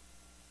to you.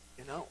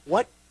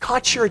 What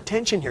caught your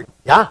attention here?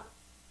 Yeah.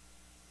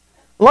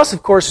 Unless,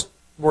 of course,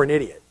 we're an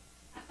idiot.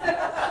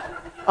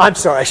 I'm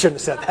sorry, I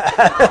shouldn't have said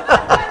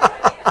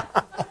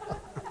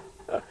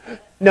that.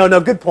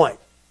 No, good point.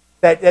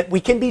 That we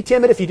can be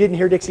timid. If you didn't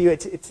hear Dixie,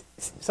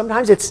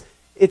 sometimes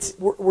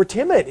we're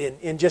timid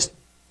in just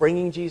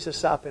bringing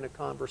Jesus up in a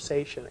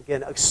conversation.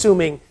 Again,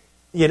 assuming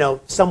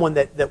someone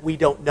that we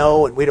don't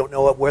know and we don't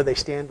know where they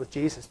stand with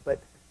Jesus, but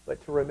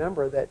to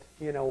remember that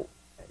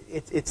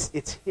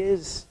it's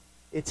His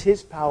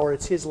power,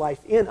 it's His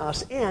life in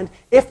us, and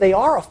if they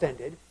are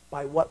offended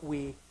by what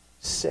we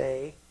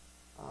say,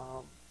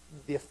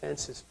 the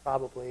offense is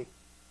probably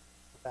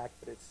the fact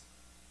that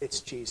it's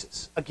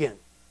Jesus. Again,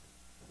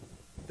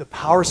 the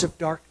powers of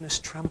darkness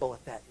tremble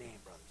at that name,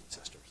 brothers and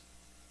sisters.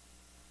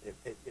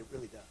 It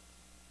really does.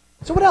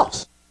 So what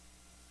else?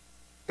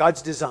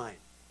 God's design.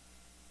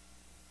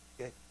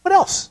 Okay. What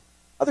else?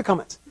 Other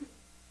comments?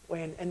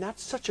 And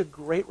that's such a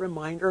great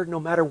reminder no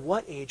matter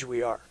what age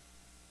we are.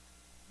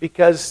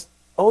 Because,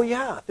 oh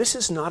yeah, this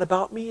is not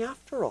about me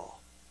after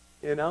all.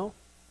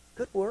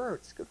 Good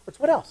words.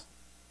 What else?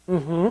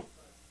 Mm-hmm.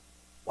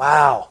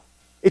 Wow.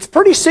 It's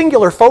pretty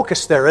singular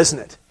focus there, isn't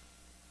it?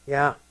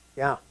 Yeah.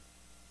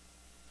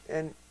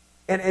 And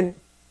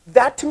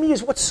that to me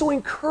is what's so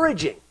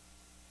encouraging,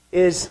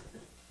 is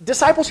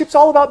discipleship's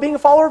all about being a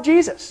follower of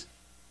Jesus.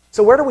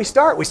 So where do we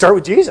start? We start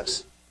with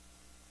Jesus.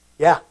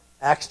 Yeah,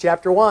 Acts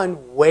chapter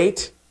 1,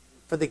 wait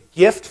for the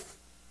gift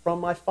from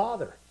my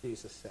Father,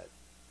 Jesus said,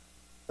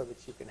 so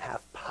that you can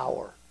have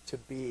power to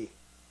be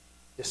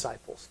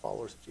disciples,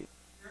 followers of Jesus.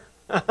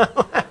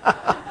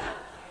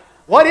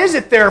 What is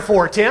it there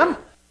for, Tim?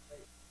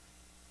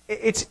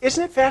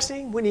 Isn't it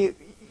fascinating when you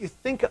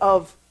think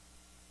of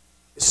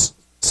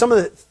some of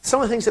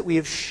the things that we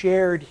have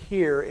shared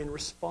here in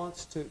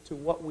response to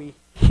what we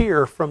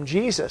hear from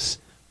Jesus?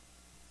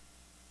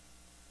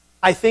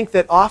 I think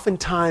that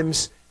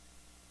oftentimes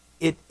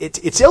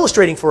it's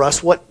illustrating for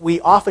us what we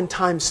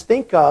oftentimes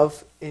think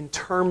of in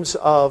terms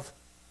of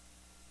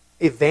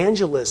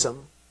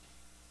evangelism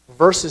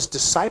versus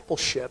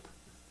discipleship.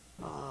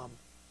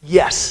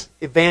 Yes,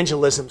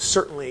 evangelism,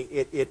 certainly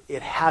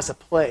it has a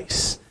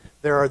place.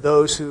 There are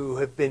those who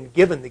have been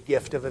given the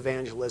gift of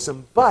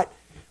evangelism, but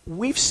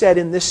we've said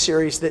in this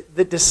series that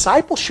the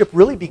discipleship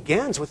really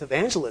begins with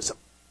evangelism.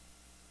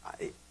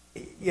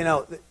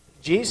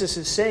 Jesus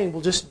is saying,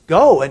 well, just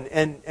go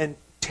and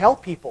tell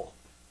people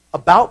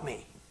about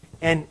me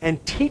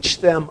and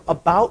teach them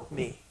about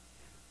me.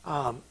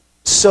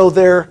 So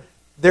there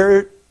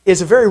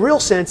is a very real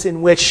sense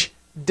in which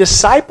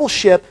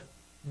discipleship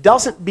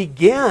doesn't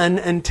begin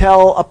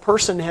until a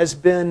person has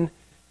been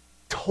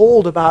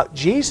told about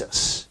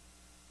Jesus.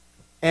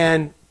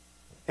 And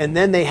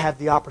then they have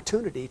the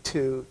opportunity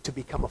to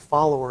become a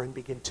follower and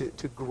begin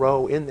to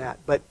grow in that.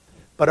 But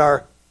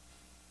our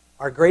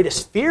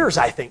greatest fears,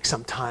 I think,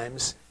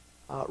 sometimes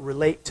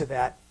relate to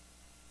that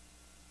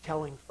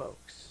telling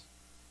folks,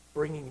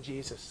 bringing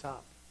Jesus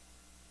up.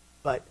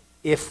 But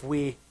if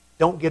we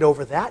don't get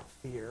over that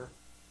fear,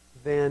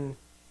 then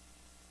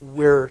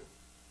we're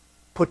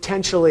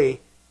potentially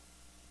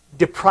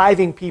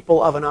depriving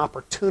people of an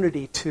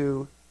opportunity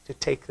to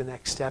take the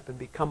next step and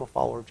become a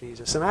follower of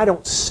Jesus. And I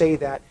don't say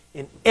that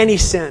in any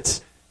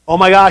sense, oh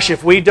my gosh,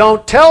 if we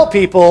don't tell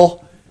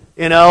people,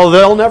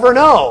 they'll never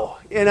know.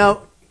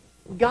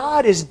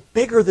 God is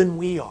bigger than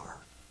we are.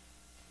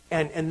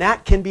 And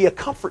that can be a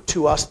comfort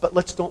to us, but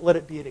don't let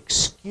it be an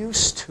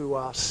excuse to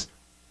us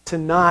to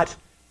not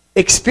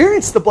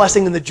experience the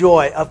blessing and the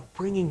joy of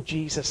bringing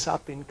Jesus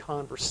up in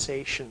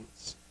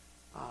conversations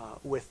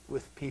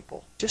with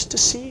people, just to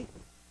see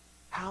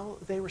how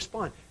they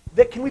respond.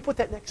 Vic, can we put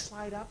that next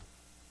slide up?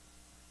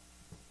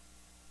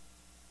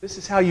 This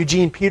is how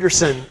Eugene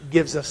Peterson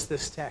gives us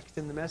this text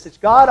in the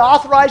Message. God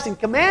authorized and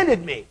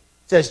commanded me,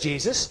 says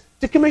Jesus,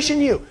 to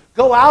commission you.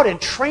 Go out and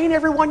train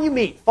everyone you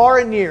meet, far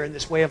and near, in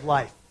this way of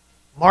life,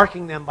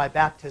 marking them by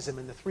baptism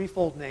in the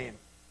threefold name,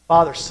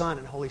 Father, Son,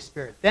 and Holy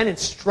Spirit. Then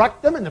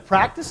instruct them in the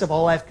practice of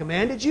all I've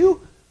commanded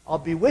you. I'll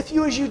be with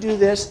you as you do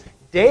this,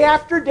 day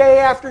after day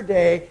after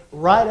day,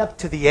 right up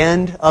to the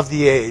end of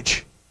the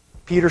age.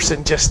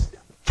 Peterson just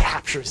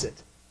captures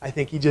it. I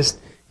think he just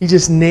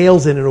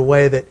nails it in a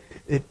way that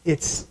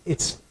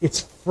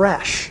it's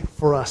fresh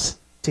for us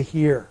to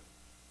hear.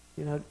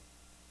 You know,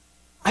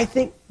 I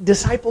think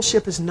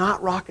discipleship is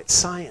not rocket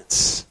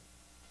science.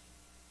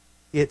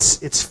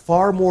 It's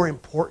far more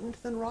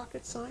important than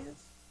rocket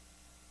science.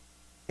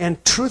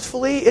 And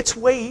truthfully, it's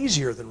way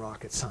easier than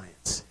rocket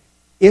science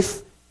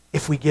if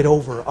we get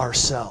over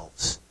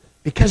ourselves.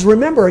 Because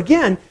remember,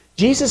 again,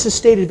 Jesus has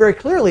stated very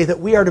clearly that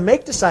we are to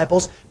make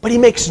disciples, but he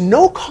makes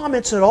no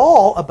comments at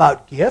all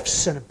about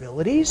gifts and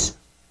abilities,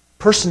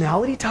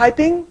 personality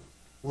typing,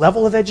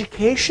 level of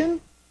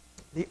education.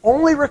 The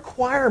only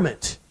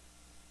requirement,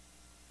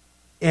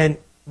 and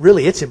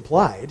really it's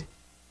implied,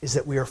 is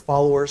that we are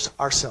followers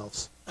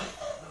ourselves.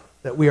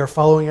 That we are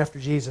following after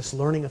Jesus,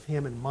 learning of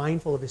him and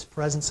mindful of his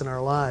presence in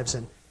our lives.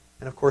 And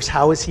of course,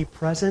 how is he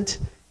present?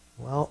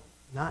 Well,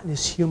 not in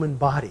his human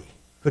body.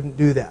 Couldn't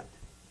do that.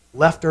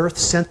 Left earth,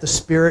 sent the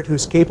Spirit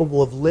who's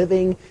capable of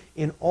living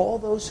in all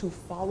those who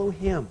follow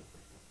him.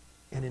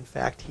 And in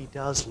fact, he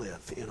does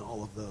live in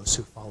all of those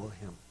who follow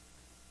him.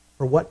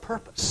 For what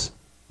purpose?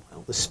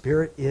 Well, the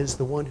Spirit is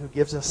the one who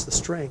gives us the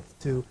strength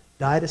to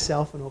die to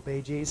self and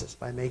obey Jesus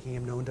by making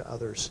him known to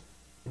others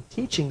and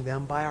teaching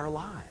them by our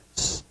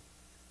lives,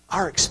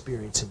 our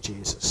experience in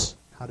Jesus,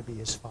 how to be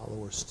his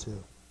followers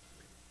too.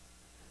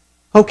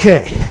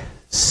 Okay,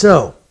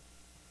 so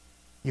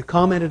you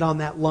commented on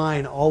that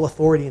line, all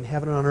authority in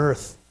heaven and on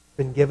earth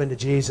been given to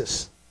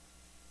Jesus.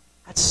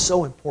 That's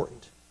so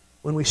important.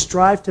 When we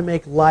strive to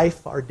make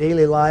life, our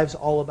daily lives,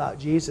 all about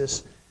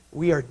Jesus,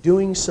 we are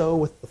doing so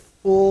with the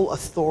full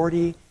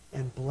authority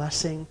and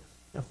blessing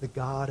of the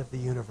God of the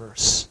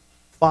universe.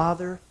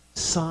 Father,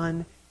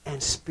 Son,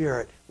 and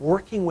Spirit,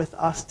 working with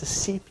us to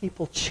see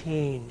people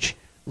change,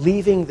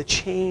 leaving the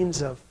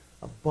chains of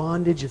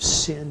bondage of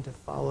sin to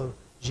follow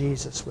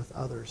Jesus with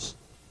others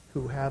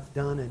who have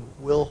done and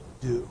will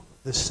do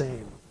the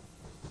same.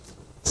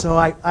 So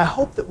I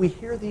hope that we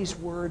hear these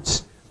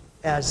words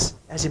as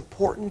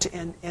important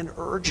and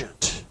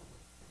urgent.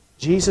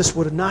 Jesus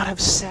would not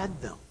have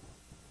said them.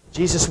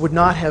 Jesus would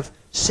not have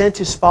sent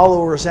his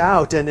followers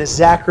out and, as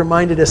Zach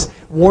reminded us,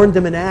 warned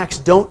them in Acts,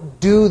 don't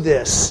do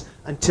this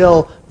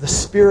until the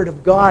Spirit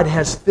of God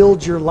has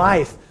filled your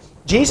life.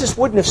 Jesus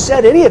wouldn't have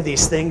said any of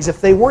these things if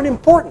they weren't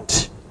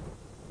important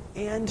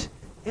and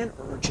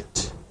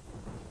urgent.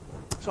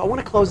 So I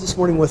want to close this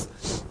morning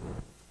with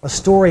a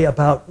story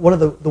about one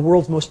of the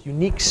world's most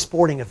unique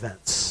sporting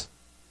events.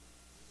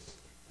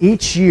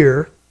 Each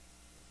year,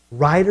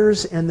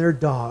 riders and their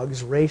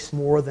dogs race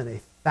more than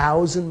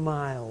 1,000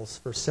 miles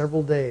for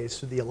several days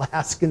through the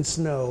Alaskan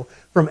snow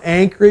from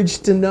Anchorage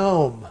to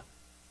Nome.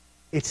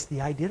 It's the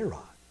Iditarod.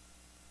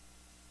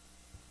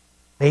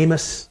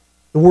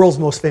 The world's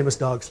most famous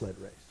dog sled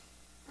race.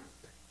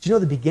 Do you know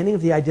the beginning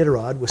of the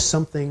Iditarod was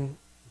something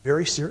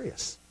very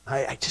serious?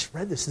 I just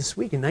read this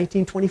week. In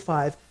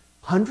 1925,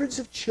 hundreds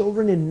of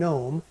children in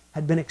Nome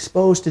had been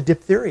exposed to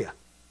diphtheria.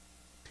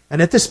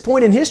 And at this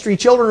point in history,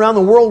 children around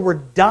the world were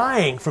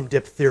dying from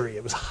diphtheria.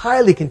 It was a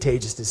highly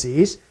contagious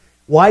disease.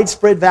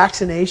 Widespread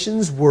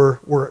vaccinations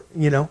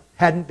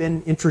hadn't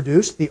been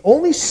introduced. The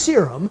only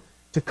serum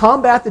to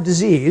combat the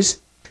disease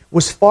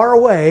was far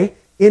away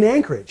in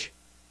Anchorage.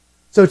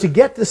 So to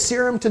get the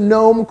serum to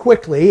Nome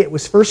quickly, it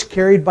was first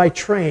carried by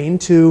train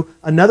to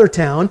another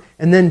town,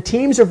 and then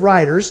teams of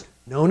riders,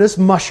 known as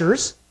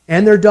mushers,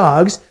 and their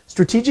dogs,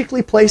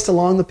 strategically placed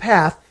along the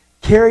path,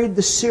 carried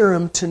the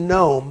serum to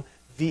Nome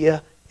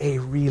via a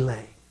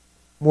relay.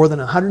 More than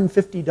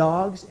 150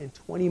 dogs and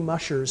 20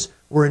 mushers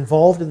were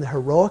involved in the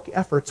heroic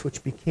efforts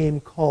which became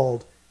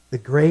called the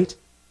Great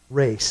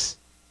Race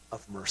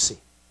of Mercy.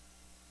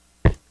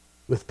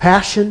 With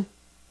passion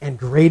and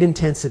great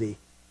intensity,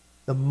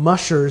 the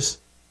mushers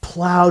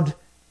plowed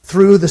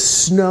through the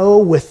snow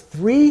with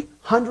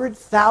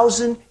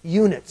 300,000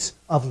 units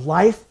of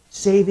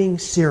life-saving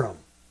serum.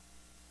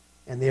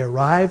 And they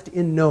arrived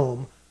in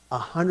Nome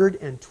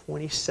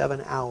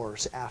 127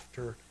 hours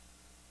after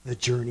the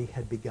journey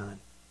had begun.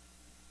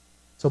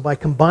 So by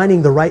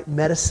combining the right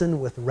medicine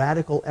with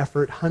radical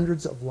effort,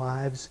 hundreds of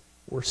lives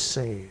were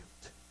saved.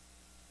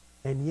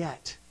 And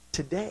yet,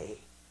 today,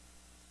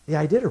 the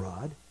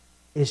Iditarod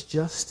is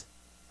just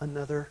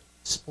another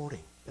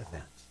sporting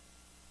event.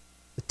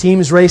 The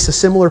teams race a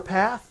similar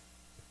path,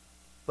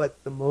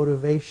 but the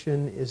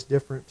motivation is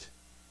different.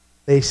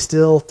 They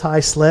still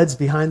tie sleds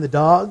behind the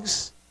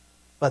dogs,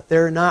 but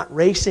they're not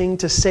racing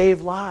to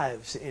save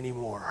lives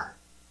anymore.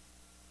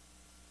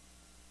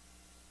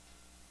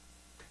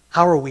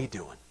 How are we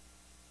doing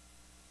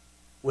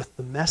with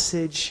the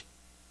message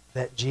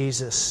that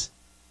Jesus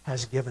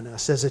has given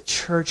us? As a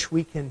church,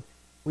 we can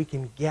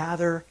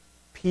gather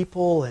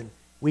people and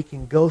we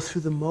can go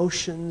through the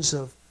motions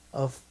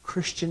of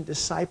Christian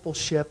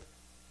discipleship,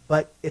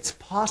 but it's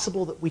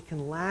possible that we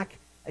can lack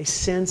a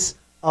sense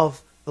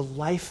of the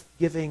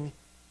life-giving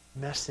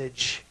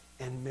message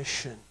and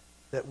mission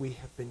that we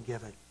have been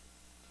given.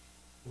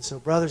 And so,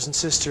 brothers and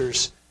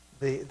sisters,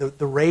 the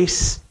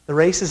race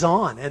is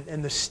on,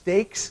 and the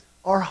stakes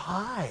are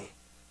high.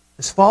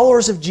 As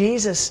followers of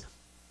Jesus,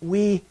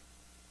 we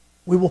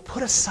will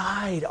put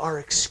aside our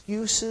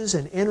excuses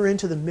and enter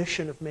into the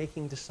mission of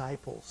making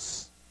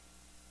disciples.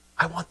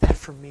 I want that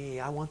for me.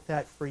 I want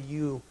that for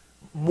you.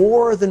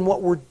 More than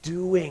what we're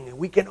doing.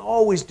 We can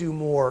always do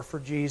more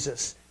for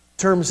Jesus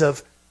in terms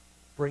of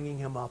bringing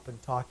Him up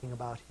and talking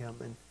about Him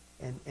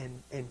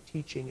and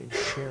teaching and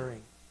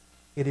sharing.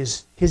 It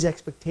is His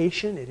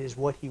expectation. It is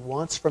what He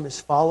wants from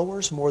His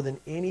followers more than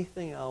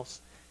anything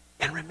else.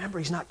 And remember,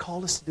 He's not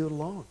called us to do it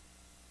alone.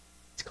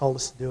 He's called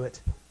us to do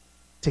it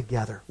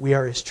together. We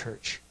are His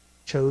church,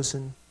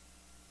 chosen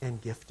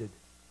and gifted,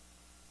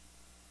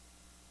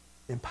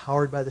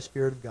 empowered by the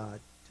Spirit of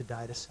God to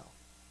die to self.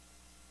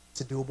 It's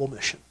a doable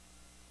mission.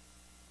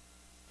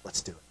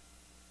 Let's do it.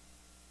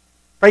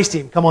 Praise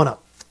team, come on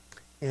up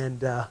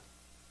and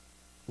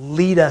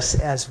lead us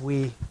as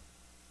we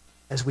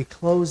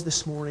close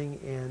this morning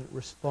and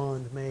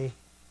respond. May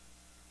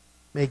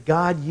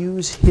God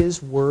use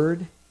His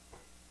Word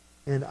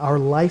and our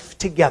life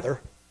together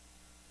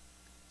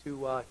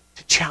to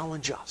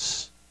challenge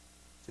us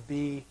to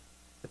be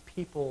the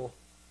people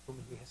whom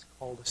He has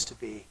called us to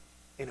be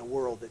in a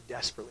world that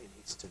desperately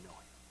needs to know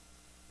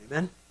Him.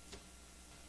 Amen?